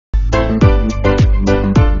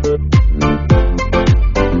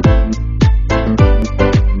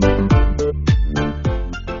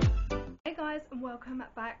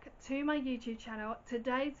YouTube channel.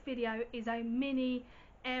 Today's video is a mini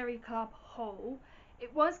Airyclub haul.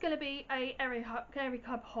 It was going to be a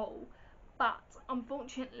Airyclub haul, but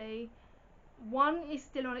unfortunately one is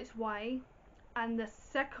still on its way, and the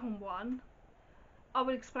second one I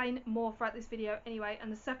will explain more throughout this video anyway,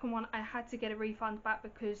 and the second one I had to get a refund back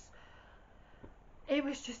because it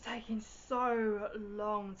was just taking so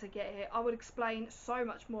long to get here. I would explain so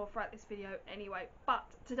much more throughout this video anyway, but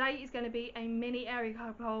today is going to be a mini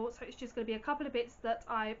Airyclub haul, so it's just going to be a couple of bits that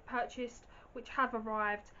I purchased which have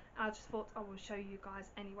arrived, and I just thought I will show you guys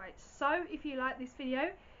anyway. So if you like this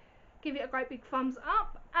video, give it a great big thumbs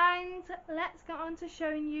up, and let's get on to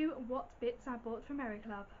showing you what bits I bought from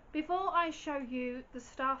Airyclub. Before I show you the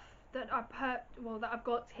stuff that I've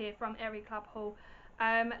got here from Airyclub haul,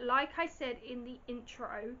 like I said in the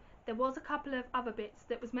intro, there was a couple of other bits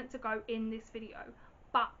that was meant to go in this video,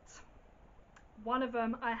 but one of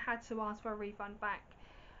them I had to ask for a refund back.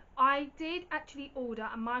 I did actually order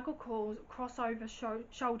a Michael Kors crossover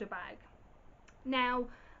shoulder bag. Now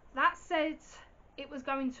that said, it was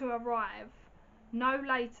going to arrive no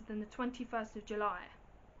later than the 21st of July,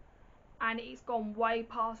 and it's gone way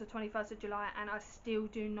past the 21st of July and I still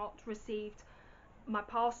do not receive my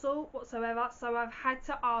parcel whatsoever, so I've had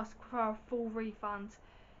to ask for a full refund.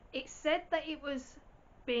 It said that it was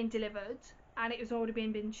being delivered and it was already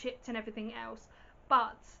been shipped and everything else,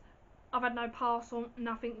 but I've had no parcel,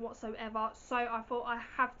 nothing whatsoever, so I thought I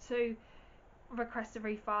have to request a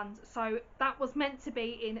refund. So that was meant to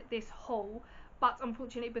be in this haul, but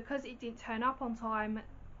unfortunately because it didn't turn up on time,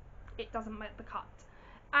 it doesn't make the cut.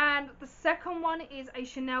 And the second one is a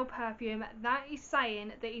Chanel perfume that is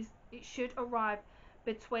saying that it should arrive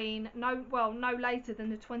between no later than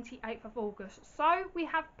the 28th of August. So we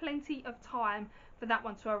have plenty of time for that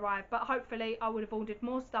one to arrive, but hopefully I would have ordered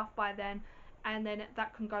more stuff by then, and then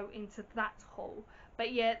that can go into that haul.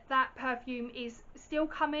 But yeah, that perfume is still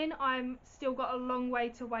coming. I'm still got a long way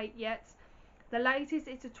to wait yet. The latest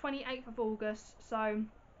is the 28th of August, so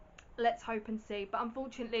let's hope and see. But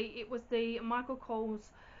unfortunately it was the Michael Kors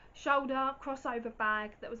shoulder crossover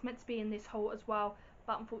bag that was meant to be in this haul as well,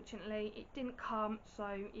 but unfortunately it didn't come, so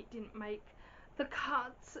it didn't make the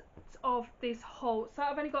cut of this haul. So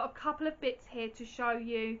I've only got a couple of bits here to show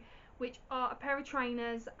you, which are a pair of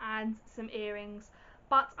trainers and some earrings,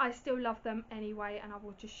 but I still love them anyway, and I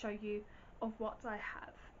will just show you of what I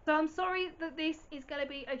have. So I'm sorry that this is going to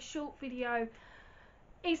be a short video.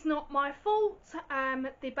 It's not my fault,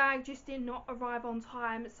 the bag just did not arrive on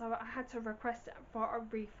time, so I had to request for a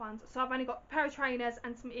refund. So I've only got a pair of trainers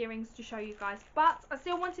and some earrings to show you guys, but I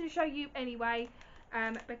still wanted to show you anyway,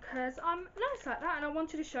 because I'm nice like that and I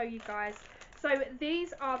wanted to show you guys. So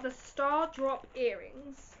these are the Star Drop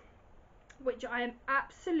earrings, which I am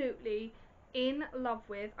absolutely in love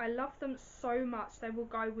with. I love them so much. They will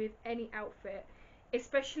go with any outfit,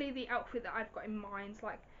 especially the outfit that I've got in mind,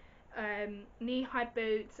 like knee-high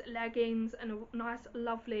boots, leggings, and a nice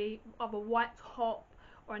lovely of a white top,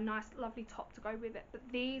 or a nice lovely top to go with it. But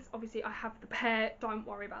these, obviously I have the pair, don't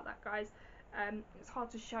worry about that guys. It's hard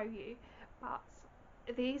to show you, but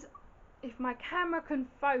these, if my camera can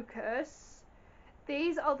focus,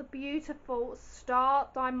 these are the beautiful Star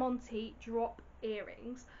Diamante drop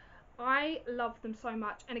earrings. I love them so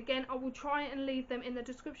much, and again I will try and leave them in the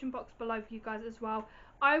description box below for you guys as well.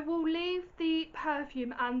 I will leave the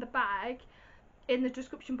perfume and the bag in the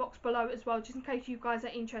description box below as well, just in case you guys are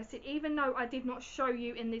interested, even though I did not show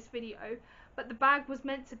you in this video. But the bag was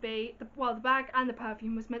meant to be, the bag and the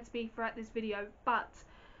perfume was meant to be throughout this video, but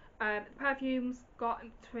the perfume's got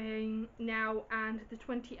between now and the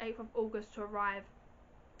 28th of August to arrive,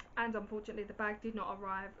 and unfortunately the bag did not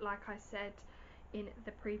arrive, like I said in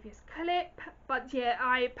the previous clip. But yeah,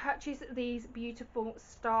 I purchased these beautiful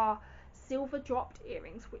Star silver dropped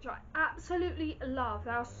earrings, which I absolutely love.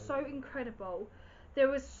 They are so incredible. There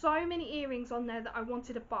were so many earrings on there that I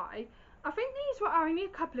wanted to buy. I think these were only a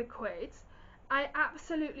couple of quid. I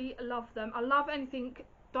absolutely love them. I love anything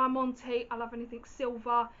diamante, I love anything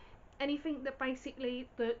silver, anything that basically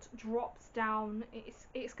that drops down.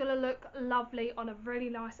 It's gonna look lovely on a really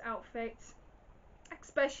nice outfit,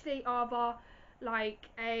 especially either like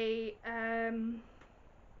a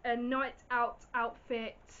night out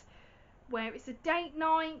outfit where it's a date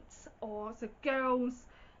night, or it's a girls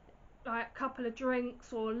like a couple of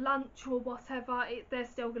drinks or lunch or whatever. They're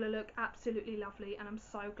still gonna look absolutely lovely, and I'm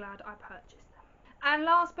so glad I purchased them. And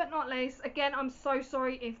last but not least, again I'm so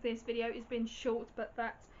sorry if this video has been short, but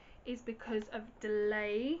that is because of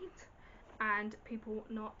delayed and people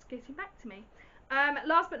not getting back to me.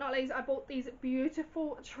 Last but not least, I bought these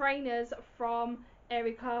beautiful trainers from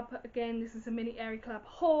Airyclub. Again, this is a mini Airyclub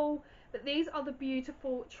haul, But these are the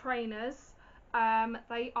beautiful trainers.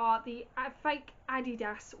 They are the fake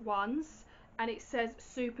Adidas ones, and it says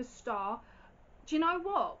Superstar. Do you know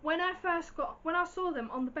what? When I saw them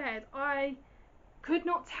on the bed, I could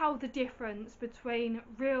not tell the difference between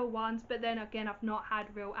real ones. But then again, I've not had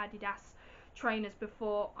real Adidas trainers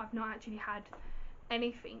before. I've not actually had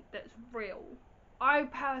anything that's real. I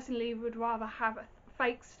personally would rather have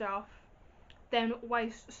fake stuff than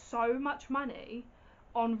waste so much money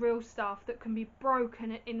on real stuff that can be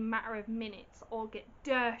broken in a matter of minutes, or get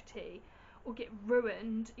dirty, or get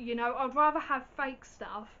ruined. You know, I'd rather have fake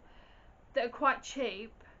stuff that are quite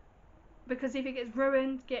cheap, because if it gets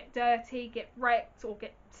ruined, get dirty, get wrecked, or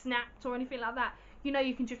get snapped or anything like that, you know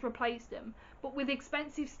you can just replace them. But with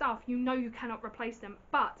expensive stuff, you know you cannot replace them.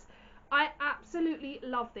 But I absolutely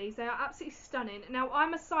love these. They are absolutely stunning. Now,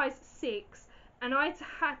 I'm a size 6, and I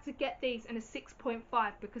had to get these in a 6.5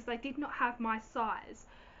 because they did not have my size.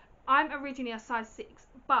 I'm originally a size 6,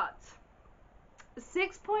 but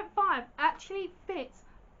 6.5 actually fits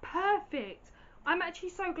perfect. I'm actually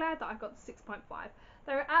so glad that I got the 6.5.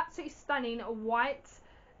 They're absolutely stunning white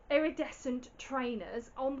iridescent trainers.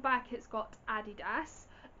 On the back it's got Adidas.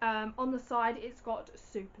 On the side it's got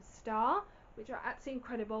Superstar, which are absolutely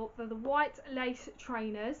incredible. They're the white lace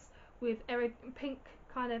trainers with pink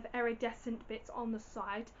kind of iridescent bits on the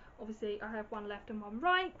side. Obviously I have one left and one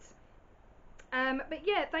right. But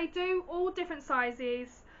yeah, they do all different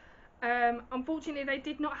sizes. Unfortunately they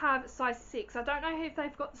did not have size 6. I don't know if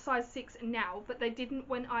they've got the size 6 now, but they didn't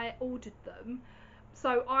when I ordered them.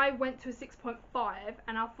 So I went to a 6.5,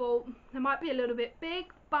 and I thought they might be a little bit big,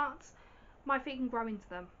 but my feet can grow into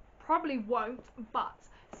them. Probably won't, but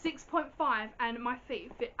 6.5, and my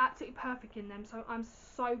feet fit absolutely perfect in them, so I'm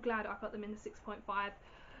so glad I got them in the 6.5.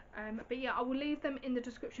 But yeah, I will leave them in the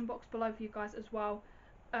description box below for you guys as well.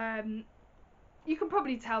 You can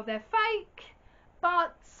probably tell they're fake,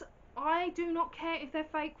 but I do not care if they're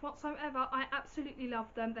fake whatsoever. I absolutely love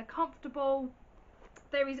them. They're comfortable.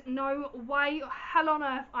 There is no way, hell on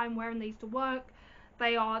earth, I'm wearing these to work.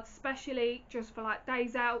 They are specially just for like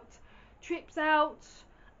days out, trips out,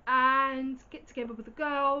 and get together with the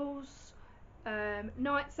girls,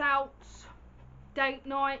 nights out, date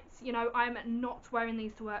nights. You know, I'm not wearing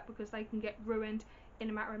these to work because they can get ruined in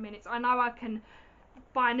a matter of minutes. I know I can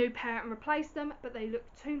buy a new pair and replace them, but they look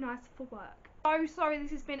too nice for work. So sorry,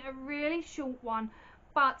 this has been a really short one,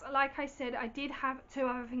 but like I said, I did have 2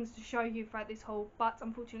 other things to show you throughout this haul, but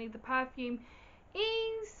unfortunately the perfume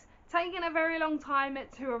is taking a very long time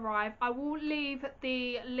to arrive. I will leave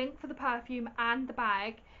the link for the perfume and the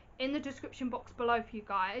bag in the description box below for you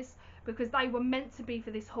guys, because they were meant to be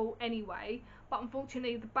for this haul anyway, but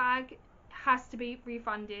unfortunately the bag has to be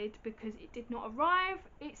refunded because it did not arrive.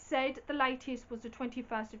 It said the latest was the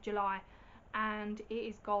 21st of July, and it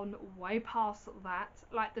is gone way past that.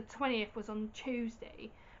 Like the 20th was on Tuesday,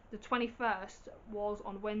 the 21st was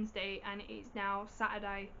on Wednesday, and it is now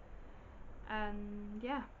Saturday. And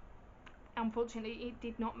yeah, unfortunately it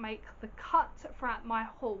did not make the cut throughout my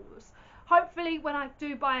hauls. Hopefully when I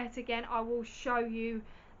do buy it again, I will show you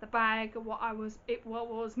the bag, what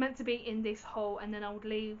was meant to be in this haul, and then I would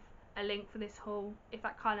leave a link for this haul, if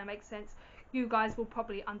that kind of makes sense. You guys will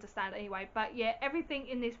probably understand anyway. But yeah, everything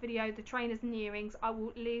in this video, the trainers and the earrings, I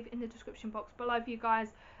will leave in the description box below for you guys,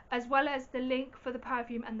 as well as the link for the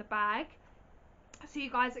perfume and the bag, so you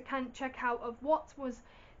guys can check out of what was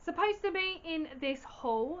supposed to be in this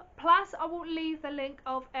haul. Plus I will leave the link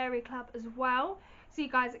of Airyclub as well, so you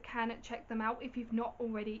guys can check them out if you've not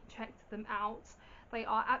already checked them out. They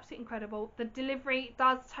are absolutely incredible. The delivery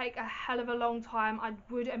does take a hell of a long time, I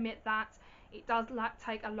would admit that. It does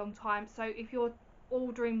take a long time, so if you're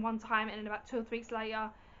ordering one time and then about 2 or 3 weeks later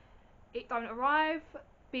it don't arrive,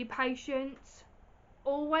 be patient.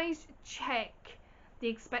 Always check the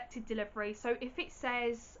expected delivery. So if it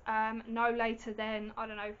says no later than, I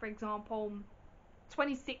don't know, for example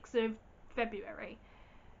 26th of February,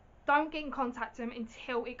 don't get in contact with them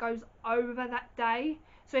until it goes over that day.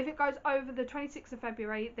 So if it goes over the 26th of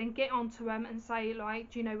February, then get onto them and say,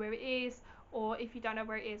 like, do you know where it is? Or if you don't know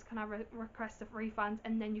where it is, can I request a refund?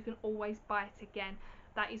 And then you can always buy it again.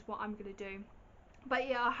 That is what I'm going to do. But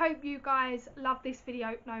yeah, I hope you guys love this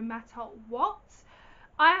video no matter what.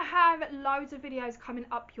 I have loads of videos coming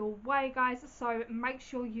up your way, guys, so make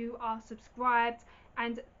sure you are subscribed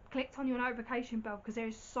and clicked on your notification bell, because there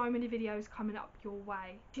is so many videos coming up your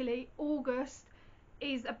way. Actually, August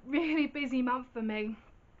is a really busy month for me.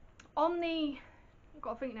 On the, I've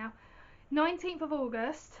got to think now, 19th of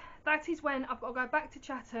August, that is when I've got to go back to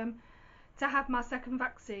Chatham to have my 2nd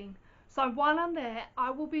vaccine. So while I'm there,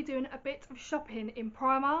 I will be doing a bit of shopping in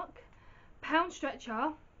Primark, Pound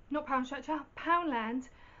Stretcher, not Pound Stretcher, Poundland,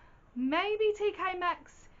 maybe TK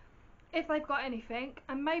Maxx if they've got anything,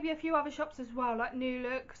 and maybe a few other shops as well, like New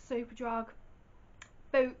Look, Superdrug,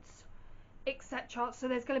 Boots, etc. So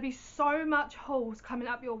there's going to be so much hauls coming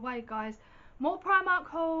up your way, guys. More Primark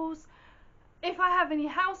hauls. If I have any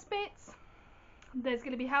house bits, there's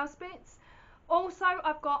going to be house bits. Also,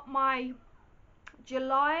 I've got my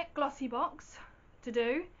July glossy box to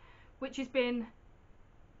do, which has been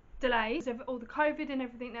delayed of all the COVID and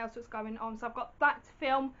everything else that's going on. So I've got that to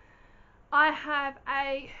film. I have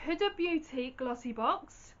a Huda Beauty glossy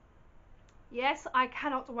box. Yes, I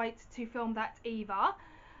cannot wait to film that either.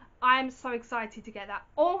 I'm so excited to get that.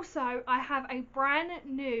 Also, I have a brand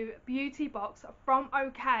new beauty box from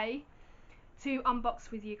OK to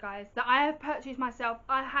unbox with you guys that I have purchased myself.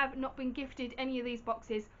 I have not been gifted any of these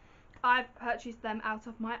boxes. I've purchased them out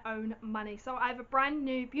of my own money. So I have a brand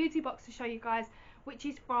new beauty box to show you guys, which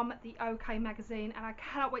is from the OK magazine, and I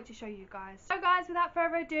cannot wait to show you guys. So guys, without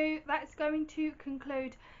further ado, that's going to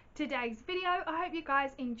conclude today's video. I hope you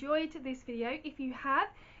guys enjoyed this video. If you have,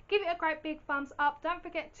 give it a great big thumbs up. Don't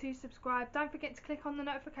forget to subscribe. Don't forget to click on the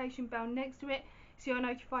notification bell next to it so you're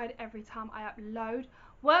notified every time I upload.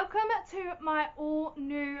 Welcome to my all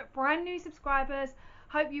new, brand new subscribers.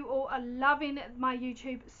 Hope you all are loving my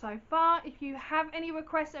YouTube so far. If you have any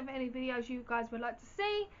requests of any videos you guys would like to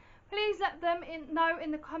see, please let them know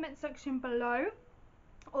in the comment section below,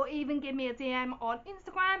 or even give me a DM on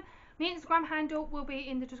Instagram. My Instagram handle will be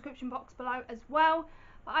in the description box below as well.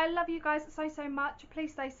 But I love you guys so much.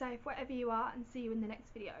 Please stay safe wherever you are, and see you in the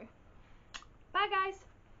next video. Bye guys.